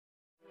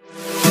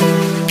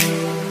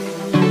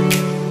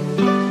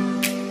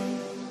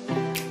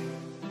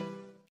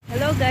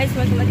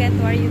welcome again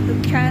to our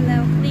YouTube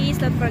channel. Please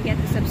don't forget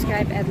to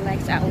subscribe and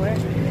like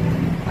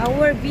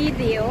our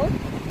video.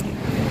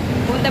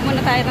 Punta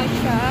muna tayo ng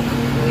shop.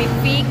 We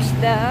fixed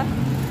the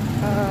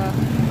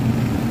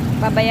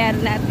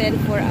babayaran natin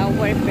for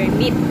our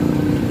permit.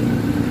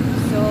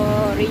 So,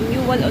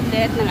 renewal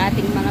ulit ng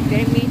ating mga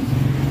permit.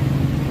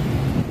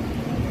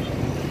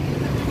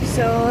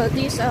 So,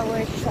 this is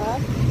our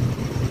shop.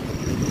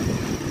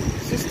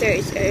 Sister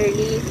is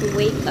early to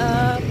wake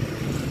up.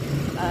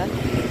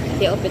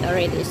 They open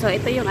already. So,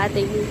 ito yung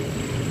ating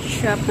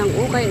shop ng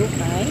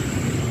ukay-ukay.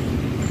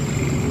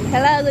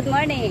 Hello, good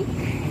morning.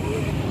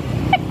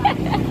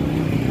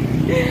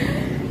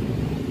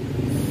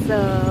 So,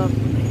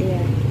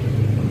 yeah.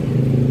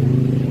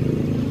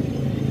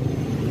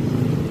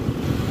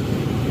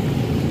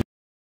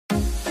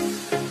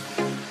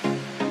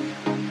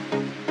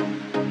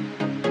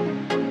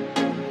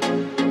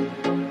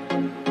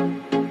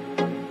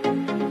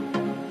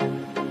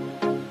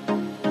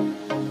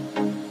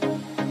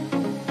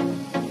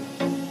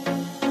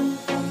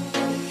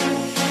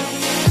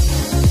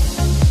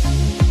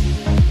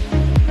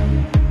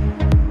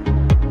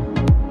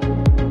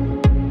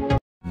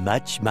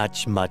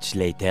 Much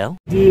later.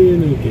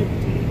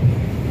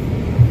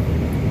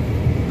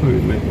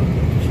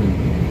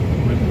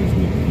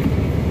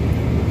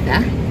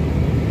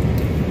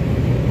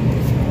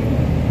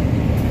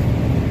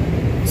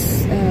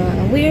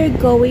 We're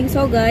going,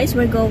 so guys,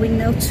 we're going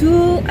now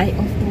to, I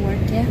off to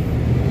work, yeah.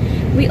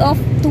 We off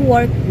to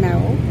work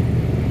now.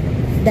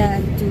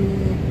 Than to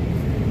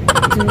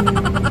I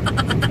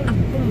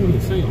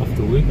wouldn't say off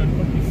to work, I'd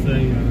probably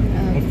say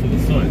off to the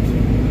side.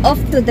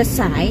 Off to the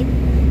side.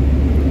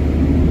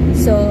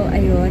 So,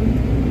 ayun.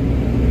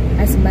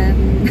 Asbang.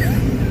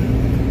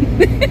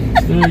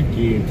 Thank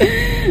you.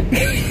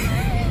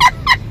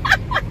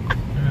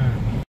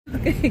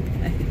 Okay,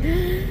 guys.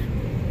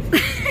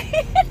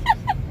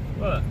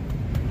 What?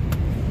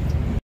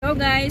 So,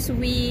 guys,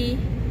 we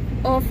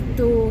off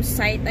to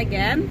site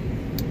again.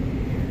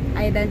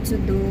 I done to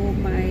do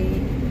my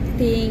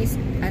things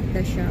at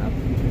the shop.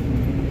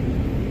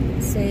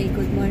 Say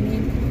good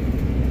morning.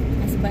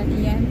 Asbang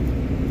iyan.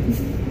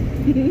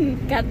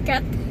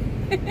 Cut.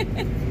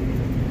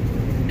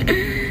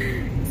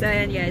 So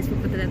ayan guys,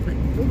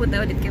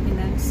 pupunta ulit kami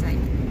ng site.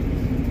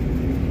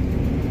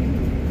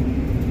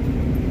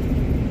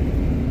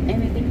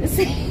 Anything to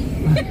say?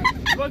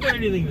 Have I got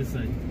anything to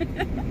say?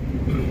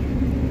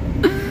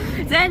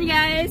 So ayan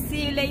guys,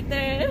 see you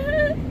later.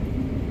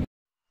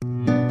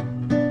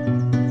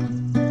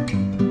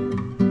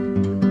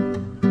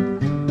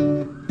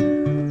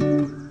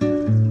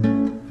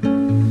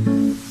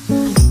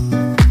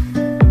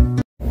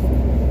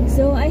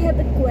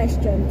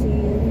 Question to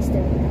you,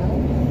 Mr. Brown.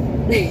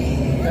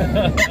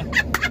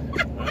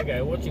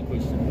 Okay, what's your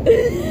question?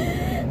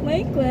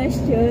 My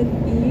question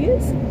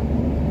is,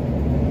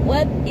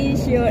 what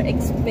is your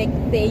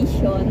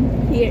expectation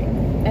here?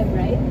 I'm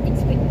right?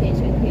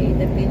 Expectation here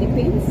in the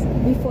Philippines?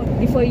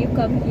 Before you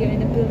come here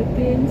in the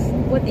Philippines,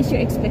 what is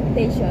your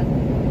expectation?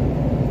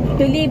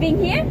 To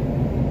living here?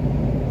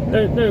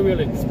 No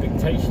real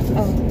expectations.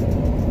 Oh.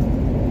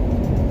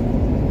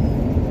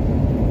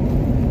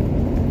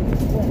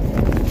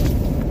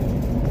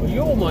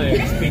 You're my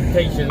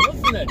expectation,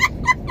 wasn't it?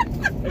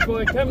 If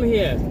I come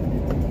here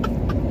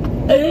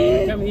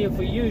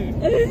for you.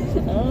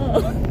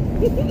 Oh.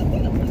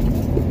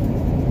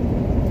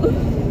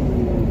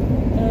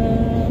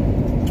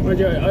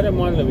 I don't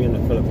mind living in the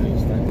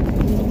Philippines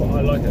though.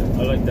 I like it.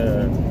 I like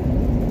the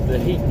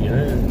heat, you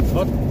know. It's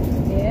hot.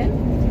 Yeah.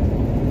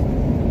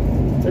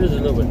 It is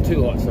a little bit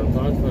too hot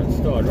sometimes, but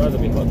still I'd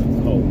rather be hot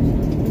than cold.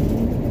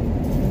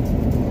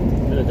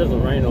 And it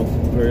doesn't rain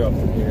very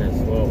often here as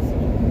well, so,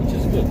 which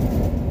is good.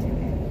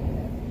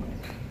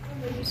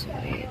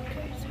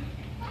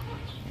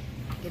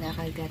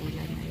 Kinakarga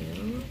nila na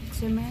yung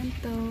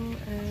semento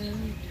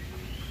and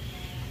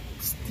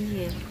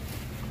steel.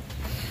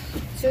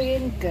 So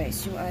yun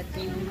guys, yung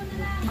ating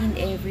routine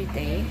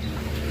everyday.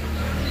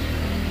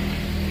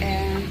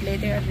 And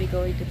later on we're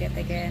going to get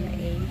again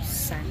a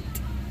sand.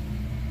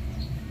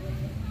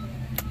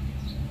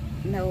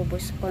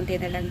 Naubos, konti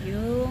na lang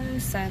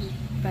yung sand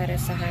para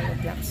sa hollow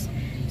blocks.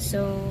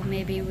 So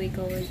maybe we're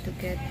going to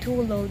get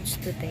 2 loads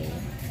today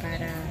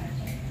para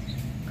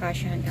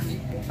kasya hanggang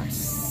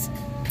bukas.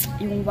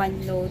 Yung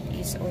 1 load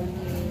is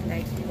only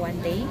like 1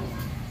 day,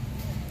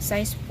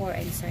 size 4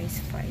 and size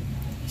 5.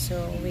 So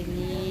we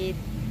need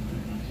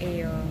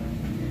a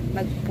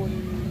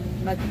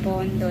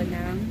magpondo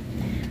ng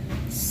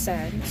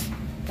sands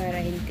para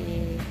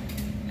hindi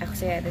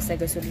aksayado sa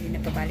gasolina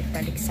na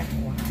pabalik-balik sa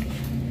quarry.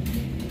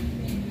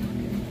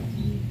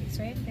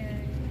 So yun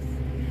guys.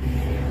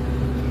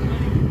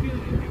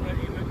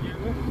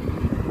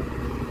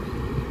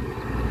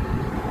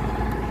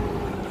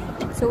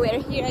 So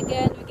we're here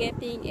again, we're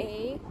getting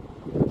a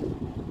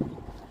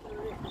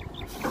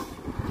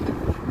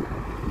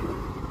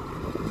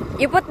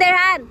You put their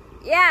hand.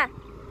 Yeah.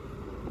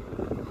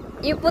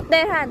 You put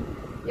their hand.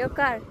 Your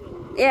car.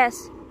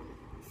 Yes.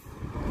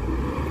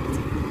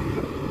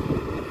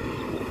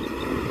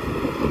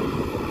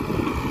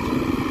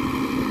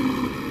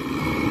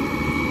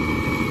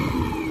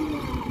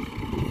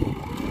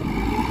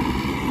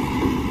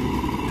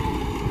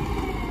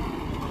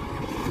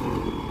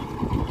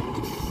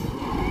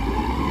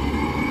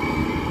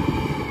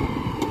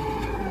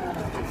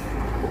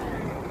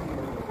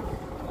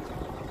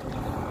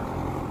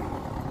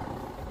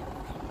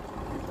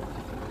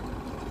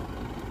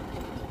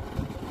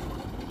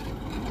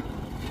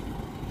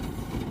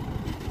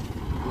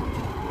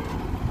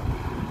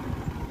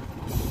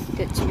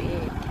 That's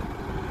it.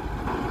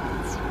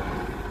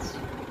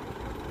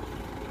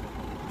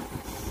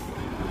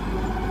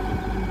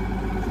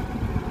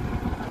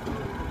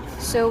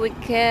 So we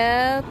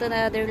kept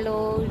another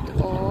load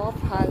of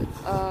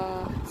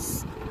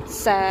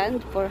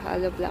sand for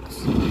hollow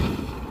blocks.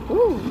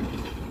 Ooh,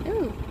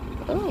 ooh,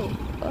 oh,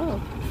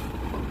 oh,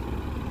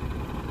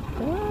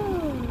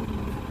 oh.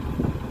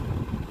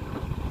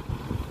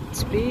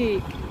 It's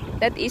big.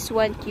 That is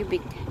 1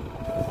 cubic.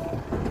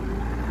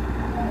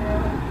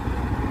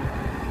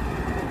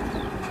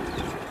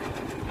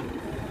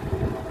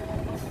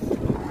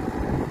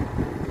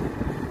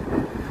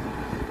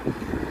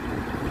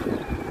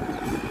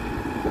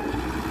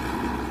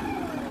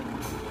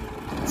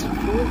 It's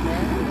full,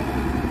 man.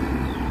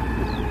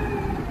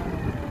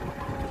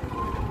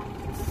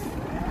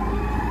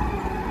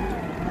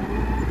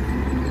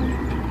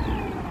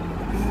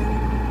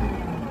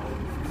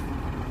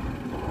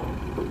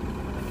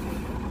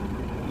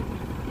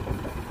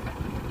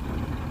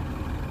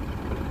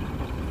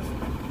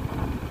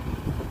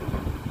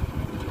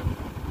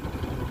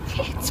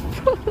 It's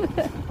full.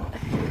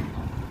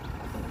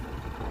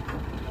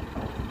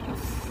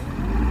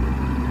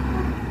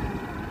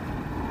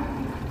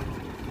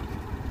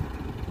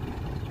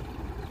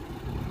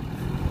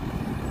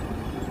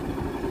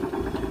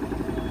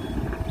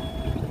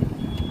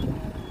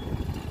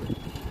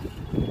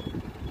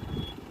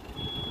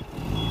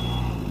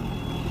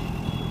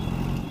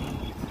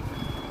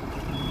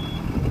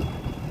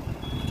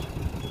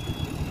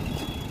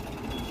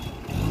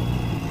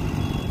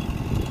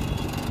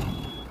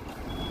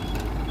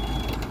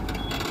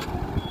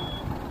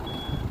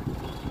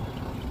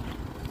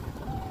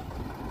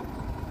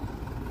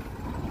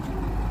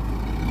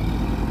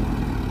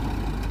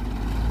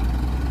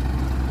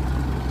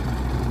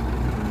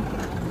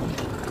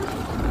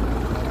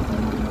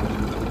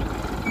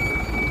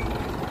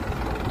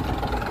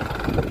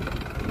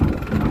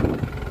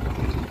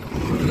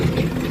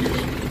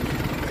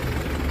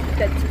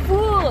 That's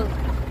full.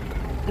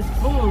 It's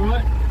full,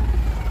 right?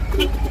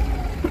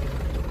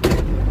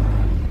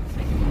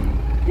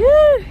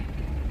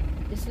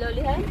 Just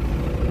slowly, huh?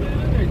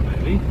 Yeah,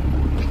 maybe.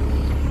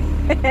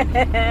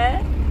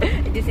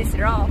 This is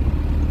raw.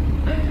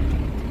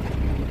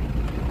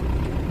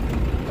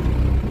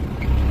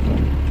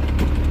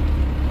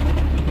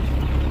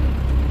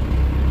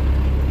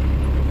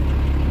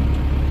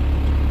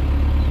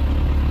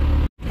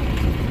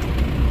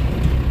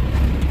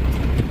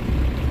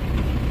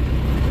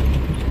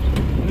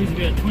 There's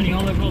about 20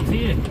 olive oils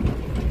here.